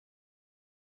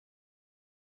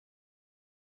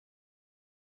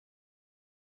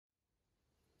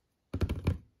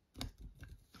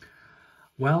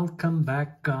Welcome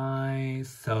back, guys.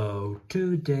 So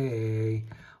today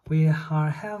we are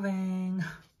having,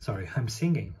 sorry, I'm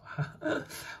singing.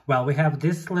 Well, we have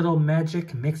this little Magic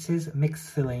Mixies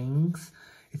Mixlings.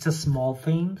 It's a small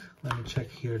thing. Let me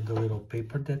check here the little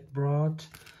paper that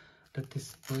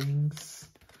this brings.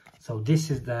 So this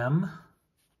is them.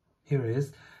 Here it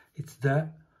is. It's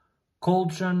the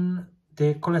Cauldron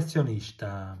de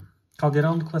Colecionista.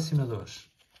 Caldeirão de Colecionadores.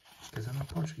 Because I'm not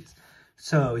Portuguese.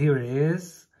 So here it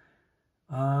is.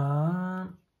 Let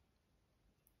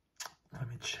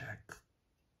me check.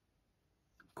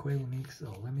 Quail mix.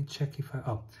 Oh, let me check if I.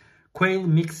 Oh, quail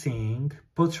mixing,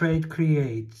 portrait,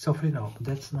 create. So no,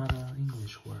 that's not an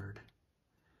English word.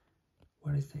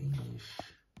 What is the English?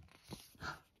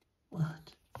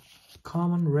 What?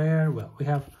 Common, rare. Well, we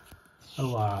have a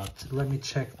lot. Let me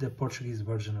check the Portuguese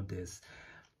version of this.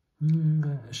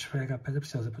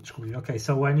 Okay,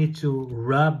 so I need to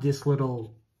rub this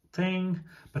little thing,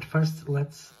 but first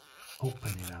let's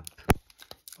open it up.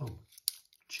 Oh,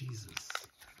 Jesus.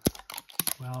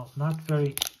 Well, not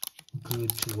very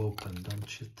good to open,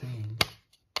 don't you think?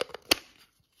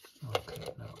 Okay,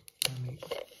 no, let me...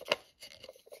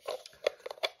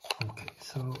 Okay,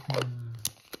 so let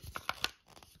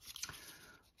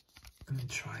me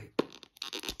try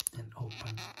and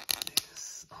open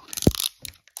this. Okay.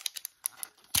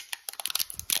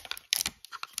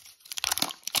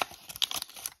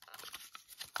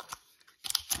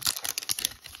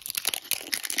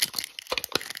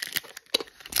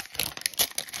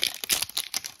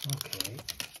 Okay,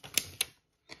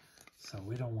 so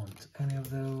we don't want any of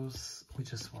those, we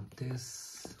just want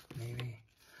this, maybe.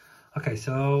 Okay,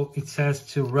 so it says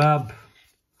to rub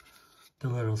the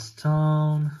little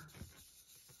stone.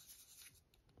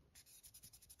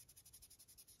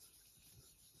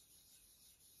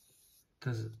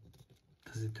 Does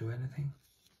it do anything?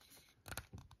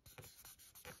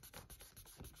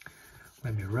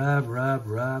 Let me rub.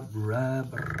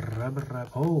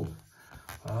 Oh,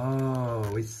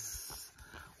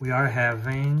 we are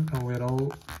having a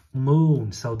little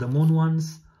moon. So the moon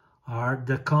ones are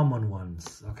the common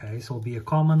ones. Okay, so it'll be a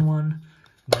common one.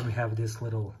 Then we have this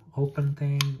little open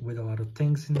thing with a lot of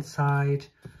things inside.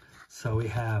 So we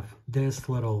have this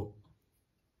little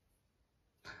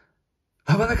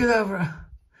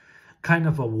kind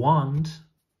of a wand.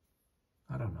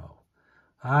 I don't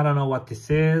know what this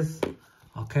is.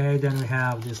 Okay, then we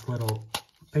have this little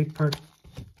paper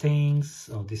things.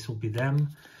 Oh, this will be them.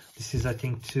 This is, I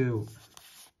think, two.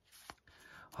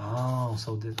 Oh,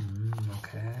 so this,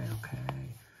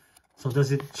 okay. So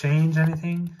does it change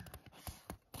anything?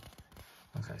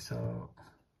 Okay, so,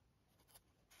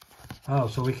 oh,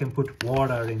 so we can put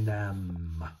water in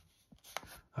them.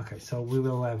 Okay, so we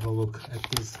will have a look at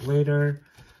this later.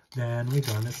 Then we're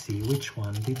gonna see which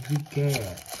one did we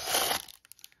get.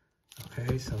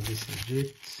 Okay, so this is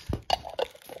it.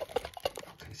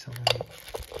 Okay, so let me...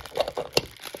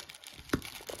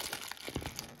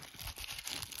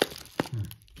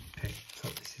 Okay, so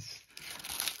this is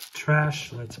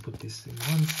trash. Let's put this in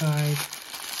one side.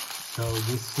 So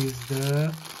this is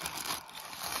the...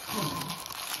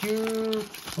 Cute!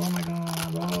 Oh my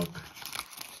god, look!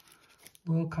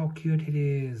 Look how cute it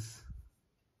is.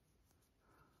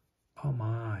 Oh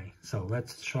my. So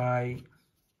let's try.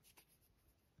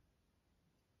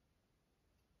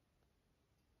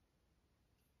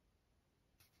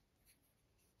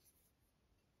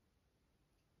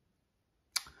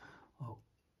 Oh.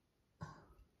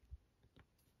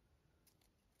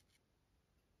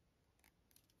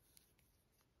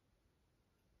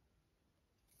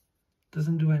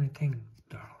 Doesn't do anything,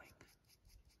 darling.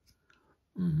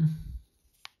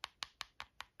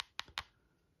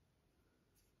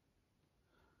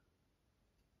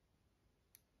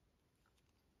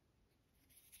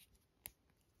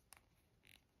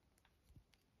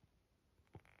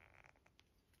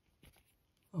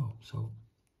 Oh, so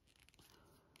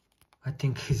I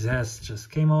think his ass just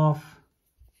came off.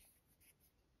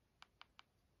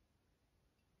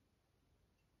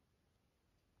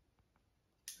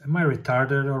 Am I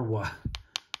retarded or what?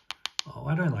 Oh,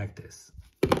 I don't like this.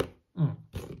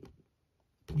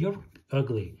 You're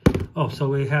ugly. Oh,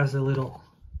 so it has a little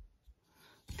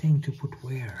thing to put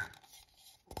where?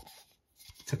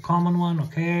 It's a common one,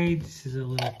 okay. This is a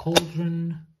little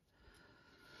cauldron.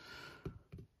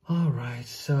 All right,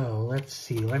 so let's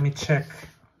see. Let me check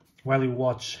while you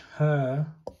watch her.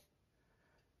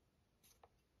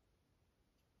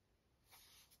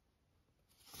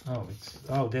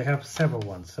 Oh, they have several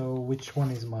ones. So which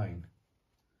one is mine?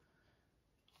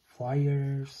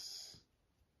 Flyers,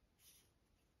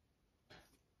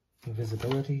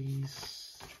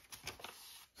 invisibilities.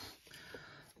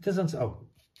 It doesn't. Oh,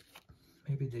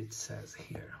 Maybe it says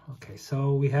here. Okay,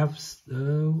 so we have,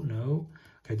 oh no.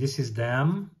 Okay, this is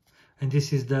them. And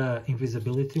this is the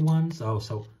invisibility ones. Oh,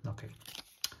 so, okay.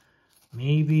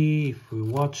 Maybe if we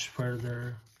watch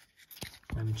further,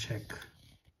 let me check.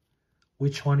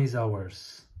 Which one is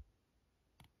ours?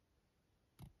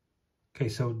 Okay,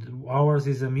 so ours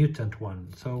is a mutant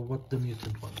one. So what the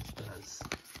mutant one does?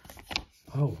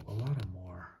 Oh, a lot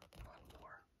more.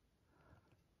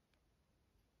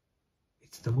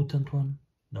 It's the mutant one?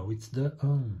 No, it's the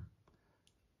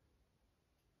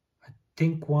I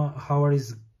think ours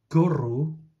is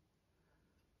Guru.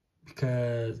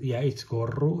 Because yeah, it's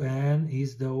Guru and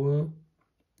he's the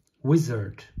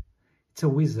wizard. It's a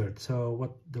wizard. So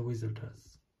what the wizard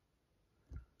does?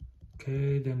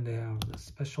 Okay, then they have the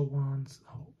special ones.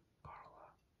 Oh,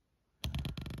 Carla.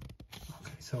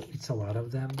 Okay, so it's a lot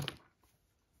of them.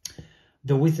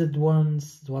 The wizard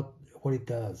ones, what it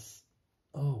does?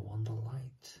 Oh, on the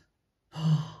light.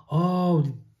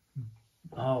 Oh,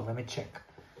 let me check.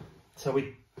 So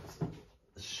it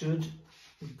should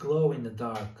glow in the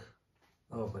dark.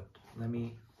 Oh, but let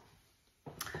me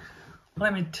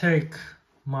take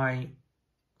my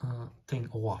thing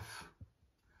off.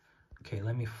 Okay,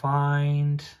 let me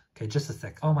find. Okay, just a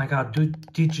sec. Oh my God,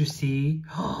 did you see?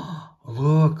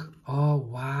 Look. Oh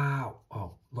wow.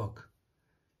 Oh look,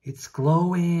 it's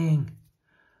glowing.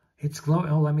 It's glowing.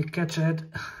 Oh, let me catch it.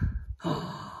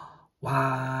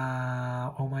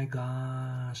 Wow. Oh my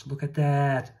gosh, look at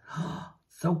that.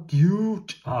 So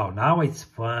cute. Oh, now it's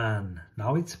fun.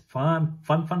 Now it's fun.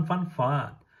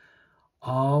 Fun.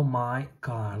 Oh my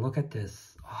God, look at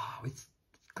this. Oh, it's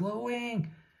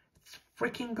glowing. It's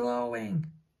freaking glowing.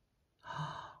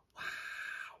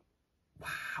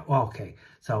 Wow. Okay,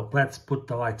 so let's put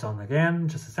the lights on again.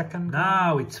 Just a second.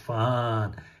 Now it's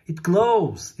fun. It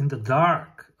glows in the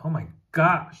dark. Oh my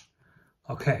gosh.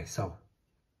 Okay, so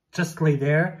just lay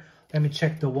there. Let me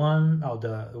check the one. Oh,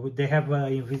 they have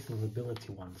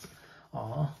invisibility ones.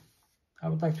 Oh, I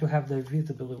would like to have the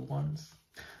invisibility ones.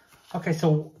 Okay,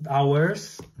 so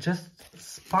ours just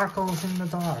sparkles in the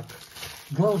dark,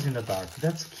 glows in the dark.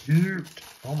 That's cute.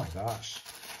 Oh my gosh.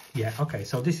 Yeah, okay,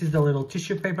 so this is the little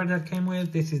tissue paper that came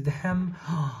with. This is the hem.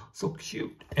 Oh, so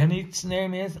cute. And its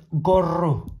name is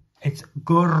Gorro. It's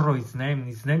Gorro, its name.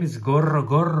 Its name is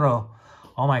Gorro.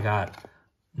 Oh my God.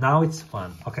 Now it's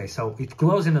fun. Okay, so it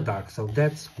glows in the dark, so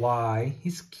that's why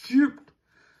he's cute.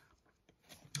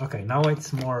 Okay, now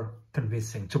it's more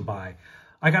convincing to buy.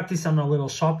 I got this on a little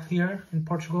shop here in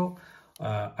Portugal.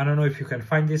 I don't know if you can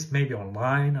find this, maybe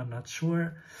online, I'm not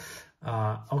sure.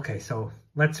 Okay, so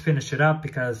let's finish it up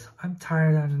because I'm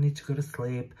tired and I need to go to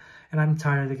sleep. And I'm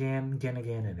tired again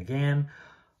and again.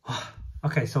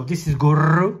 Okay, so this is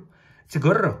Guru. It's a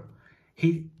Guru.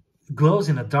 He glows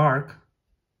in the dark.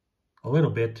 A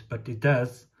little bit, but it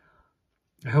does.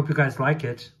 I hope you guys like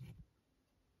it.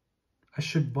 I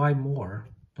should buy more,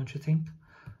 don't you think?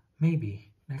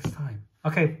 Maybe next time.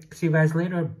 Okay, see you guys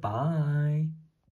later. Bye.